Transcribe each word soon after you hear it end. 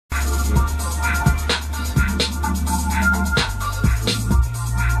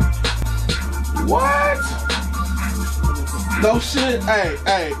No shit. Hey,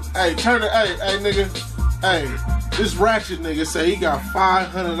 turn it. Hey, nigga. Hey, this Ratchit nigga say he got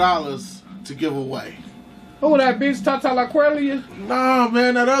 $500 to give away. Who that bitch Tata LaQuelia? Nah,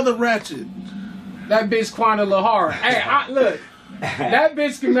 man, that other Ratchit. That bitch Quana Lahara. Hey, look. That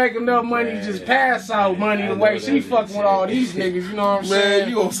bitch can make enough money to just pass out money the way she fucking with all these niggas, you know what I'm saying? Man,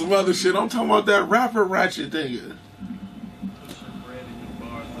 you on some other shit. I'm talking about that rapper Ratchit nigga.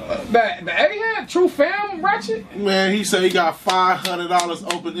 The A-Head, True Fam Ratchit? Man, he said he got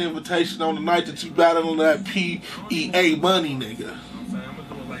 $500 open invitation on the night that you battling that PEA money nigga.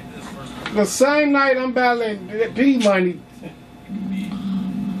 The same night I'm battling P money.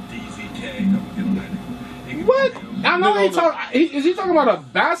 What? I know is he talking about a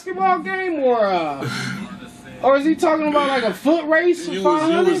basketball game or is he talking about like a foot race? You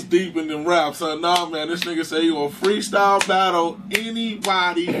was deep in them raps, son. Nah, man, this nigga say he gonna freestyle battle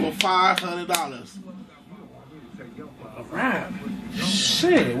anybody for $500. A rap?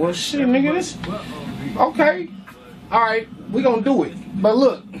 Shit, well shit, nigga, this okay. Alright, we gonna do it. But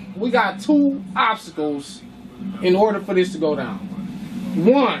look, we got 2 obstacles in order for this to go down.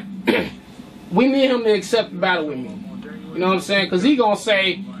 One, we need him to accept the battle with me. You know what I'm saying? Because he gonna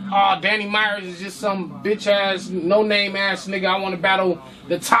say, oh, Danny Myers is just some bitch ass, no name ass nigga. I want to battle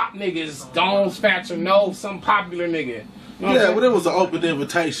the top niggas. Dones, Fatcher, no, some popular nigga. You know yeah, but it was an open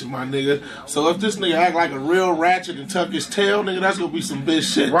invitation, my nigga. So if this nigga act like a real Ratchit and tuck his tail, nigga, that's gonna be some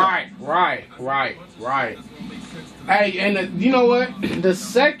bitch shit. Right. Hey, and you know what? The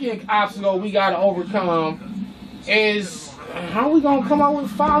second obstacle we gotta overcome is how we gonna come out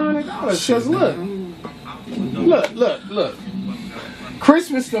with $500? Cause look.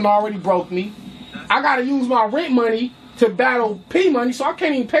 Christmas done already broke me. I gotta use my rent money to battle P money, so I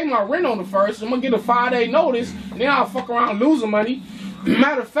can't even pay my rent on the first. I'm gonna get a 5-day notice, and then I'll fuck around losing money.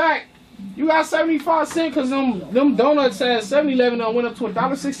 Matter of fact, you got 75 cents because them donuts at 7-Eleven went up to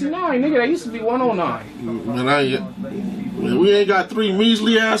 $1.69. Nigga, they used to be $1.09. Man, we ain't got 3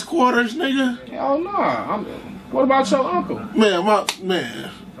 measly ass quarters, nigga. Hell nah. What about your uncle?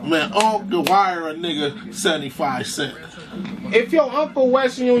 Man, Uncle wire a nigga 75 cents. If your Uncle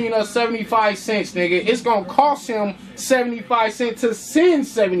Western Union is 75 cents, nigga, it's gonna cost him 75 cents to send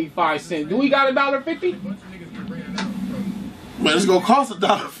 75 cents. Do we got $1.50? Man, it's gonna cost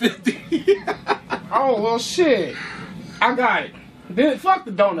 $1.50. Oh well, shit. I got it. Then fuck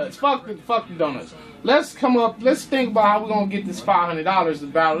the donuts. Fuck the donuts. Let's think about how we gonna get this $500 to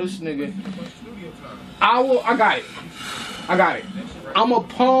battle this nigga. I got it. I'ma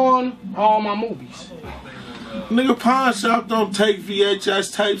pawn all my movies. Nigga, pawn shop don't take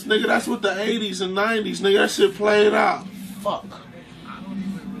VHS tapes, nigga. That's what the 80s and 90s, nigga. That shit played out. Fuck.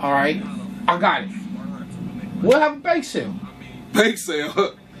 Alright, I got it. We'll have a bake sale. Bake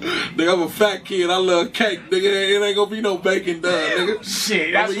sale? Nigga, I'm a fat kid. I love cake, nigga. It ain't gonna be no baking done, nigga.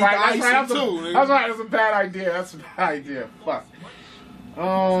 Shit, that's right. That's a bad idea. Fuck.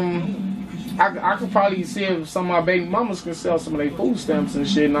 I could probably see if some of my baby mamas can sell some of their food stamps and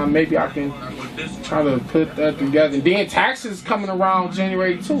shit, and maybe I can try to put that together. And then taxes coming around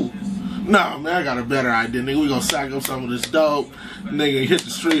January 2. Nah, man, I got a better idea, nigga. We gonna sack up some of this dope, nigga, hit the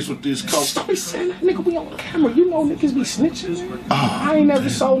streets with this coke. Stop saying that, nigga. We on camera. You know niggas be snitching, man. I ain't never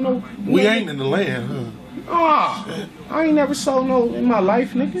sold no. We ain't in the land, huh? I ain't never sold no in my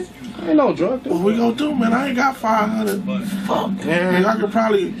life, nigga. I ain't no drug dealer. What we gonna do, man? I ain't got 500. Fuck, man. I could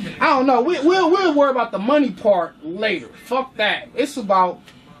probably. I don't know. We'll worry about the money part later. Fuck that. It's about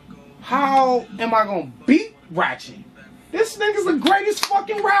how am I gonna beat Ratchit? This nigga's the greatest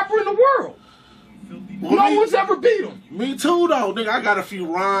fucking rapper in the world. Well, no one's ever beat him. Me too, though, nigga. I got a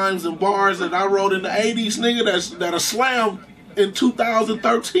few rhymes and bars that I wrote in the 80s, nigga, that are slammed in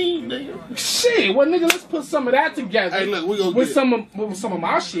 2013, nigga. Shit, well, nigga, let's put some of that together. Hey, look, we gonna with some of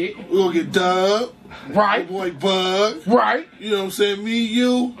my shit. We gonna get Dub, right? My boy Bug, right? You know what I'm saying? Me,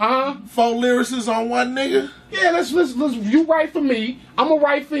 you, 4 lyricists on one nigga. Yeah, let's you write for me. I'm gonna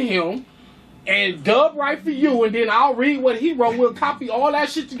write for him. And Dub write for you, and then I'll read what he wrote. We'll copy all that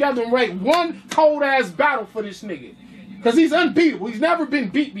shit together and write one cold-ass battle for this nigga. Because he's unbeatable. He's never been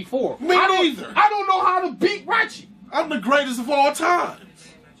beat before. Me neither. I don't know how to beat Ratchit. I'm the greatest of all time.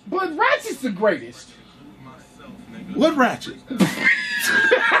 But Ratchit's the greatest. What Ratchit?